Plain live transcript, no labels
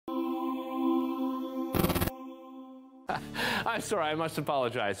I'm sorry, I must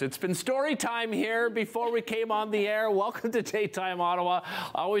apologize. It's been story time here before we came on the air. Welcome to Daytime Ottawa.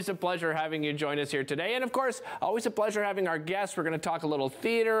 Always a pleasure having you join us here today. And of course, always a pleasure having our guests. We're going to talk a little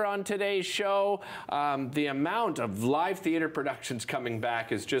theater on today's show. The amount of live theater productions coming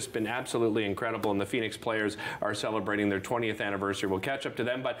back has just been absolutely incredible. And the Phoenix Players are celebrating their 20th anniversary. We'll catch up to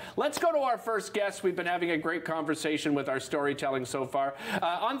them. But let's go to our first guest. We've been having a great conversation with our storytelling so far.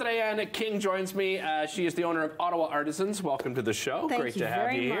 Andréanne King joins me. She is the owner of Ottawa Artisans. Welcome to the show. Great to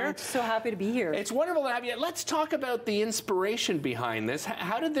have you here. So happy to be here. It's wonderful to have you. Let's talk about the inspiration behind this.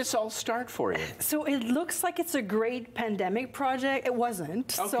 How did this all start for you? So it looks like it's a great pandemic project. It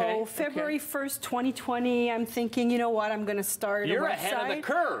wasn't. Okay, so February 1st, 2020, I'm thinking, you know what, I'm going to start You're a website. ahead of the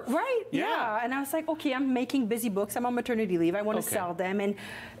curve. Right, yeah. And I was like, okay, I'm making busy books. I'm on maternity leave. I want to sell them. And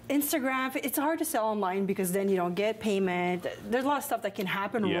Instagram, it's hard to sell online because then you don't get payment. There's a lot of stuff that can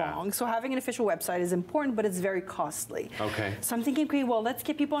happen wrong. So having an official website is important, but it's very costly. Okay. So I'm thinking, okay, well, let's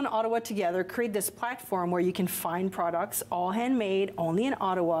get people in Ottawa together, create this platform where you can find products, all handmade, only in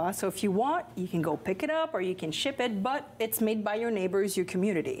Ottawa. So if you want, you can go pick it up or you can ship it, but it's made by your neighbors, your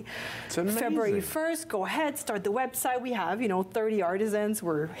community. It's amazing. February 1st, go ahead, start the website. We have, 30 artisans.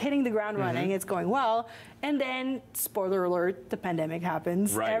 We're hitting the ground running. It's going well. And then, spoiler alert, the pandemic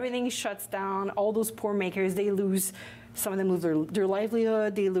happens. Right. Everything shuts down. All those poor makers, they lose. Some of them lose their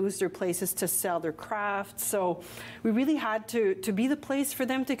livelihood. They lose their places to sell their craft. So we really had to be the place for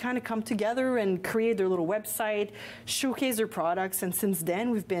them to kind of come together and create their little website, showcase their products. And since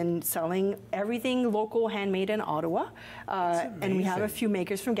then, we've been selling everything local, handmade in Ottawa. And we have a few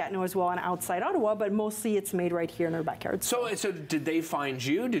makers from Gatineau as well and outside Ottawa, but mostly it's made right here in our backyard. So did they find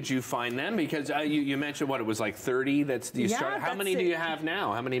you? Did you find them? Because you mentioned it was like 30 you started. How many do you have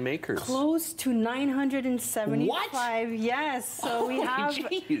now? How many makers? Close to 975. What? Yes, so we have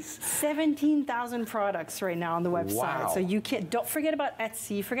 17,000 products right now on the website. Wow. So don't forget about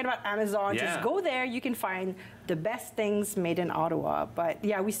Etsy, forget about Amazon. Yeah. Just go there. You can find the best things made in Ottawa. But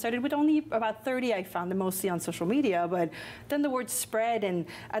yeah, we started with only about 30. I found them mostly on social media, but then the word spread. And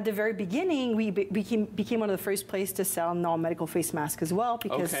at the very beginning, we became one of the first places to sell non-medical face masks as well,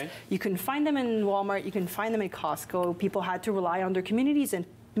 because you can find them in Walmart, you can find them in Costco. People had to rely on their communities, and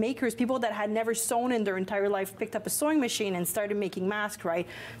makers, people that had never sewn in their entire life, picked up a sewing machine and started making masks, right,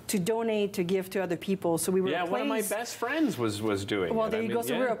 to donate, to give to other people. So we were a place. One of my best friends was doing well, there you go.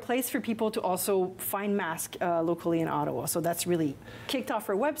 So we're a place for people to also find masks locally in Ottawa. So that's really kicked off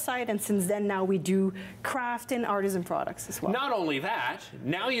our website, and since then now we do craft and artisan products as well. Not only that,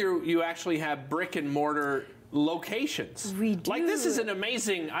 now you actually have brick and mortar locations. We do. Like, this is an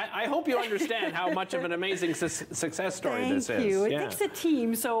amazing, I hope you understand how much of an amazing success story this is. Thank you. It takes a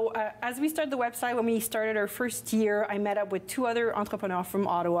team. So as we started the website, when we started our first year, I met up with two other entrepreneurs from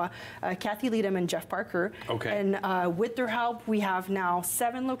Ottawa, Kathy Leadham and Jeff Parker. Okay. And with their help, we have now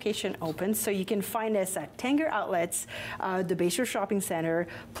 7 locations open. So you can find us at Tanger Outlets, the Bayshore Shopping Center,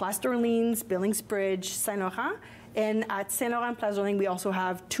 Place d'Orleans, Billings Bridge, Saint Laurent. And at Saint Laurent Place d'Orleans, we also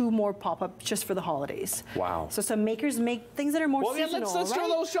have 2 more pop-up just for the holidays. Wow. So some makers make things that are more seasonal. Let's do a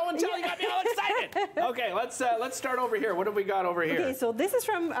little show and tell. You got me all excited. Okay, let's start over here. What have we got over here? Okay, so this is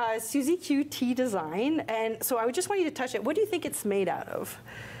from Susie QT Design, and so I would just want you to touch it. What do you think it's made out of?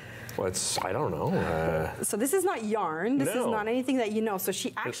 Well, I don't know. So this is not yarn. This is not anything that you know. So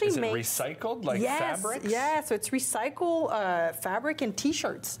she actually makes... Is it recycled, like fabrics? Yeah, so it's recycled fabric and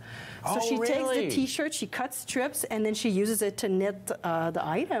T-shirts. So she takes the T-shirt, she cuts strips, and then she uses it to knit the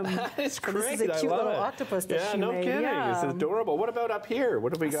item. It's so great. This is a cute little octopus that she made. Kidding. Yeah. It's adorable. What about up here?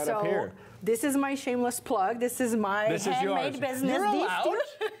 What have we got up here? This is my shameless plug. This is my handmade business. You're allowed.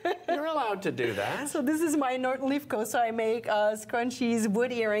 You're allowed to do that. So this is my Norton Leaf Coast. So I make scrunchies,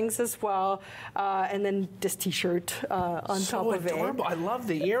 wood earrings as well, and then this T-shirt on top of it. So adorable. I love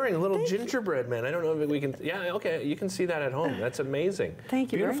the earring, a little gingerbread man. I don't know if we can. Yeah, okay. You can see that at home. That's amazing.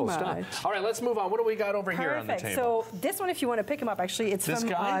 Thank you Beautiful very much. Stuff. All right, let's move on. What do we got over here on the table? So this one, if you want to pick them up, actually, it's from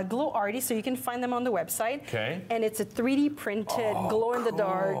Glow Arty, so you can find them on the website. Okay. And it's a 3D printed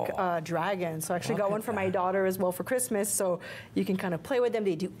glow-in-the-dark dragon. So I actually got one for my daughter as well for Christmas, so you can kind of play with them.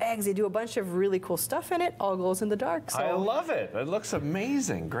 They do eggs. They do a bunch of really cool stuff in it. All glows in the dark. So. I love it. It looks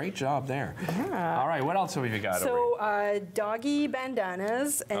amazing. Great job there. Yeah. All right, what else have you got over here? So doggy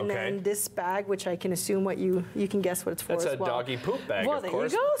bandanas, and then this bag, which I can assume what you can guess what it's for. That's as well. a doggy poop bag, well, of there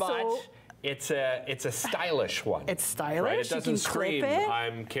course. You go. But it's a stylish one. It's stylish. Right? It doesn't scream, clip it.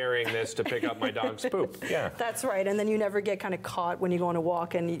 I'm carrying this to pick up my dog's poop. Yeah. That's right. And then you never get kind of caught when you go on a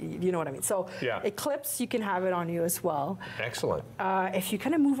walk, and you know what I mean. So it clips. You can have it on you as well. Excellent. If you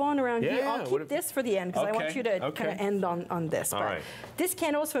kind of move on around here, I'll keep this for the end because I want you to kind of end on this. All right. This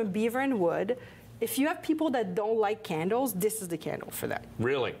candle is from Beaver and Wood. if you have people that don't like candles, this is the candle for that.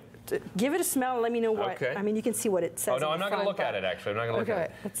 Really? Give it a smell and let me know what. Okay. I mean, you can see what it says. Oh, no, I'm not going to look at it, actually. I'm not going to look at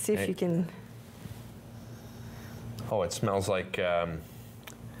it. Let's see if you can. Oh, it smells like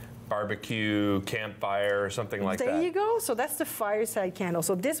barbecue, campfire, or something like that. There you go. So that's the fireside candle.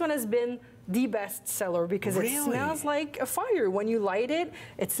 So this one has been the best seller because it smells like a fire. When you light it,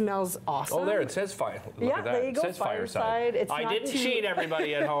 it smells awesome. Oh, there, it says fire. Look at that. There you go. It says fireside. It's I not didn't too... cheat,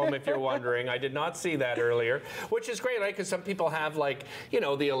 everybody at home, if you're wondering. I did not see that earlier, which is great, right? Because some people have, like, you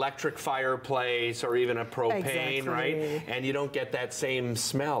know, the electric fireplace or even a propane, right? And you don't get that same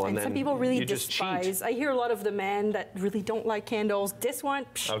smell. And then some people really you just despise. cheat. I hear a lot of the men that really don't like candles. This one,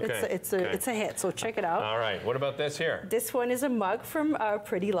 it's a hit. So check it out. All right. What about this here? This one is a mug from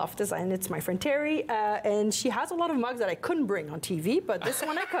Pretty Loft Design. It's my friend Terry, and she has a lot of mugs that I couldn't bring on TV, but this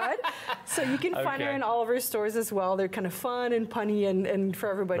one I could. So you can find her in all of her stores as well. They're kind of fun and punny and for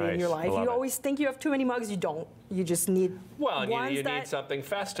everybody in your life. You always think you have too many mugs. You don't. You just need you need something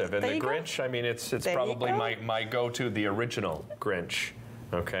festive. And the Grinch, I mean, it's probably my go-to, the original Grinch.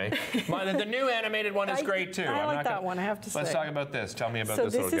 Okay. The new animated one is great too. I like that one, I have to say. Let's talk about this. Tell me about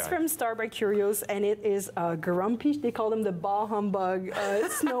this little guy. So this is from Star by Curios, and it is a Grumpy. They call them the Bah Humbug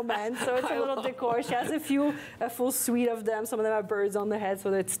snowman. So it's a little decor. She has a full suite of them. Some of them have birds on the head.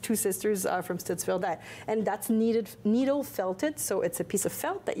 So it's two sisters from Stittsville. And that's needle felted. So it's a piece of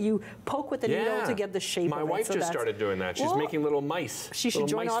felt that you poke with the needle to get the shape of it. My wife just started doing that. She's making little mice. She should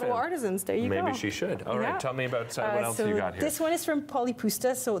join Ottawa Artisans. There you go. Maybe she should. All right. Tell me about what else you got here. This one is from Polypusta.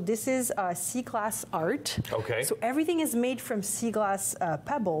 So this is sea glass art. Okay. So everything is made from sea glass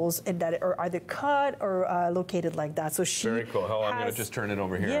pebbles that are either cut or located like that. So she very cool. Oh, I'm going to just turn it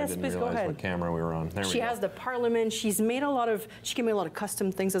over here. Yes, I didn't realize what camera we were on. There we go. She has the Parliament. She can make a lot of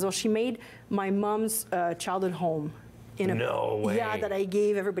custom things as well. She made my mom's childhood home. No way. Yeah, that I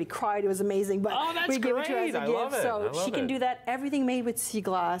gave. Everybody cried. It was amazing. But we gave it to her as a gift. Love it. So she can do that. Everything made with sea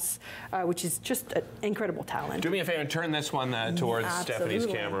glass, which is just an incredible talent. Do me a favor and turn this one towards Stephanie's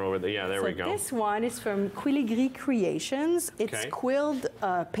camera over there. Yeah, there we go. This one is from Quiligri Creations. It's quilled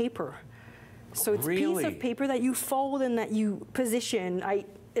paper. So it's a piece of paper that you fold and that you position.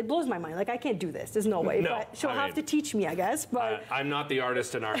 It blows my mind. Like, I can't do this. There's no way. But she'll have to teach me, I guess. But I'm not the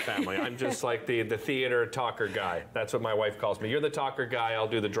artist in our family. I'm just like the theater talker guy. That's what my wife calls me. You're the talker guy. I'll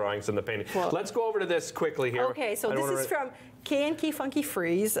do the drawings and the painting. Well, let's go over to this quickly here. Okay, so this is from K&K Funky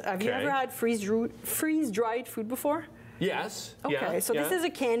Freeze. Have you ever had freeze-dried food before? Yes. Okay, so this is a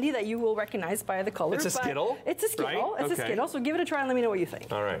candy that you will recognize by the color. It's a Skittle? It's a Skittle. Right? It's a Skittle. So give it a try and let me know what you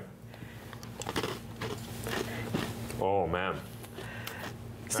think. All right. Oh, man.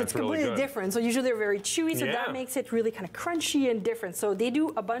 So it's completely different. So usually they're very chewy, so that makes it really kind of crunchy and different. So they do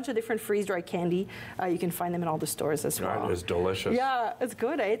a bunch of different freeze-dried candy. You can find them in all the stores as well. That is delicious. Yeah, it's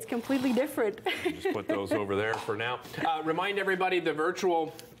good. It's completely different. Just put those over there for now. Remind everybody the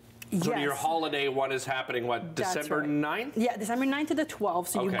virtual... So your holiday one is happening, what, December 9th? Yeah, December 9th to the 12th.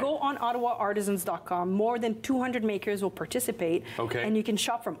 So you go on OttawaArtisans.com. More than 200 makers will participate. Okay. And you can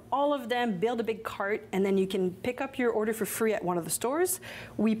shop from all of them, build a big cart, and then you can pick up your order for free at one of the stores.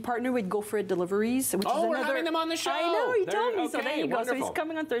 We partner with Go For It Deliveries. Which is we're having them on the show. I know, he told me. So there you go. Wonderful. So he's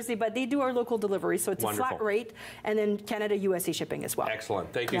coming on Thursday, but they do our local delivery. So it's a flat rate, and then Canada, USA shipping as well.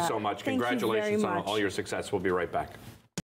 Excellent. Thank you so much. Congratulations on all your success. We'll be right back.